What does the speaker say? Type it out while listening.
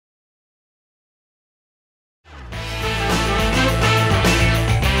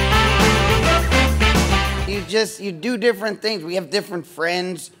you do different things. We have different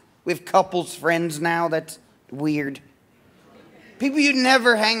friends. We have couples friends now. That's weird. People you'd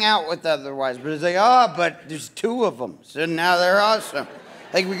never hang out with otherwise. But it's like, oh, but there's 2 of them. So now they're awesome.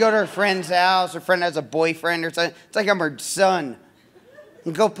 Like, we go to our friend's house. Her friend has a boyfriend or something. It's like I'm her son.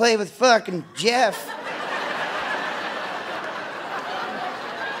 And go play with fucking Jeff.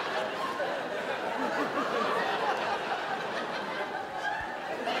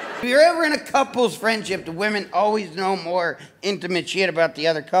 If you're ever in a couple's friendship, the women always know more intimate shit about the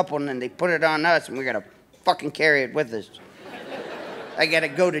other couple, and then they put it on us, and we gotta fucking carry it with us. I gotta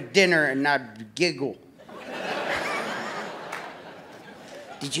go to dinner and not giggle.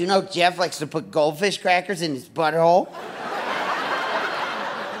 Did you know Jeff likes to put goldfish crackers in his butthole?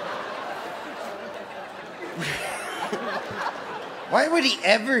 Why would he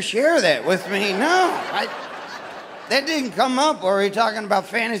ever share that with me? No, that didn't come up, or are you talking about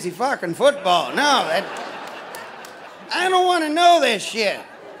fantasy fucking football? No, I don't want to know that shit.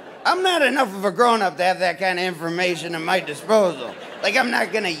 I'm not enough of a grown-up to have that kind of information at my disposal. Like, I'm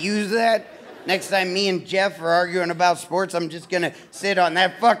not gonna use that. Next time me and Jeff are arguing about sports, I'm just gonna sit on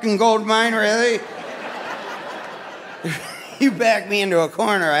that fucking gold mine, really? You back me into a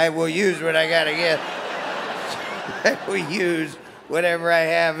corner, I will use what I gotta get. I will use whatever I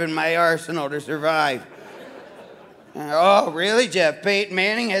have in my arsenal to survive. Oh, really, Jeff? Peyton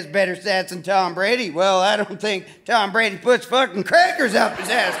Manning has better stats than Tom Brady? Well, I don't think Tom Brady puts fucking crackers up his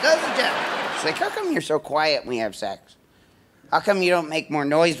ass, does he, Jeff? She's like, how come you're so quiet when we have sex? How come you don't make more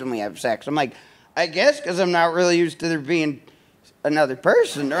noise when we have sex? I'm like, I guess because I'm not really used to there being another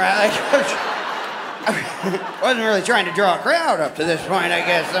person, right? I wasn't really trying to draw a crowd up to this point, I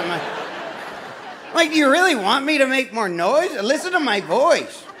guess. I'm like, do you really want me to make more noise? Listen to my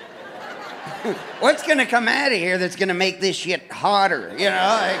voice. What's gonna come out of here that's gonna make this shit hotter, you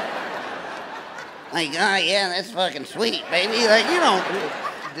know? Like, oh yeah, that's fucking sweet, baby. Like, you don't...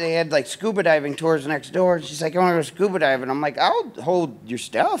 They had like scuba diving tours next door. She's like, I want to go scuba diving. I'm like, I'll hold your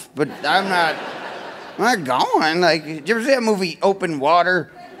stuff, but I'm not going. Like, did you ever see that movie Open Water?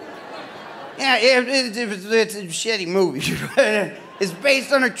 Yeah, it's a shitty movie. It's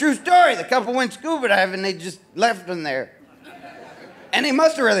based on a true story. The couple went scuba diving, they just left them there. And they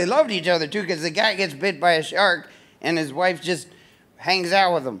must have really loved each other too, because the guy gets bit by a shark and his wife just hangs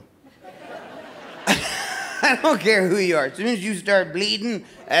out with him. I don't care who you are. As soon as you start bleeding,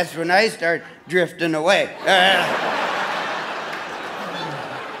 that's when I start drifting away.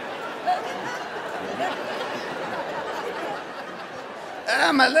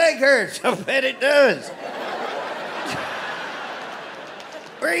 My leg hurts. I bet it does.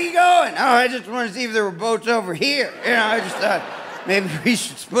 Where are you going? Oh, I just want to see if there were boats over here. You know, I just thought maybe we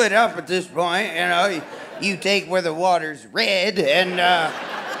should split up at this point. You know, you take where the water's red, and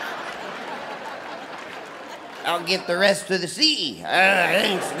I'll get the rest to the sea. I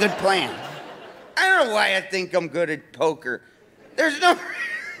think it's a good plan. I don't know why I think I'm good at poker. There's no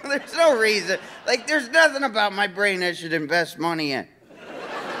reason. Like, there's nothing about my brain I should invest money in.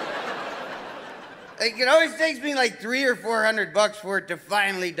 Like, it always takes me like $300 or $400 for it to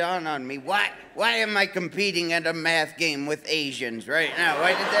finally dawn on me. Why am I competing at a math game with Asians right now? Why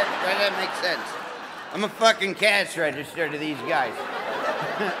did that make sense? I'm a fucking cash register to these guys.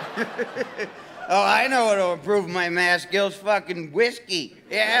 Oh, I know what'll improve my math skills. Fucking whiskey.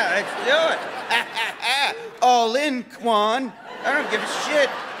 Yeah, let's do it. All in, Quan. I don't give a shit.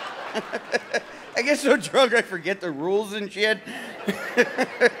 I get so drunk I forget the rules and shit.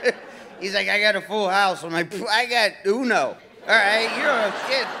 He's like, I got a full house. I'm like, I got Uno. All right, you're a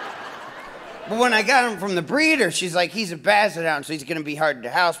shit. But when I got him from the breeder, she's like, he's a basset hound, so he's gonna be hard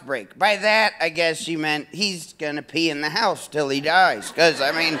to housebreak. By that, I guess she meant he's gonna pee in the house till he dies. Because,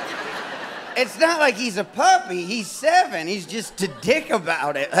 I mean, it's not like he's a puppy. He's 7. He's just a dick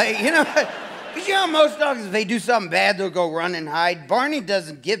about it. Like, you know, because you know most dogs, if they do something bad, they'll go run and hide. Barney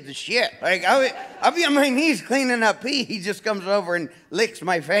doesn't give the shit. Like, I'll be on my knees cleaning up pee. He just comes over and licks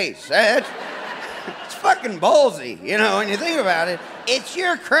my face. It's fucking ballsy, you know, when you think about it. It's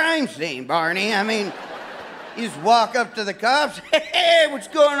your crime scene, Barney. I mean, you just walk up to the cops. Hey, what's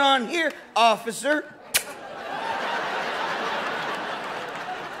going on here, officer?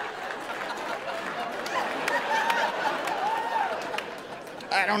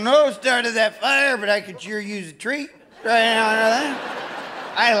 I don't know who started that fire, but I could sure use a treat right now.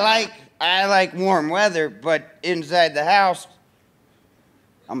 I like warm weather, but inside the house,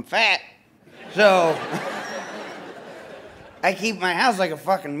 I'm fat. So I keep my house like a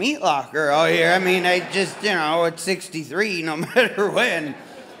fucking meat locker all year. I mean, I just, you know, it's 63 no matter when.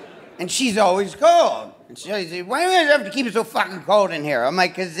 And she's always cold. And she always says, why do you guys have to keep it so fucking cold in here? I'm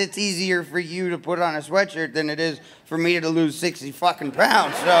like, because it's easier for you to put on a sweatshirt than it is for me to lose 60 fucking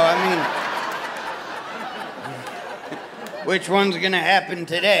pounds. So, I mean, which one's gonna happen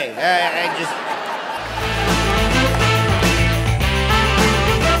today? I just...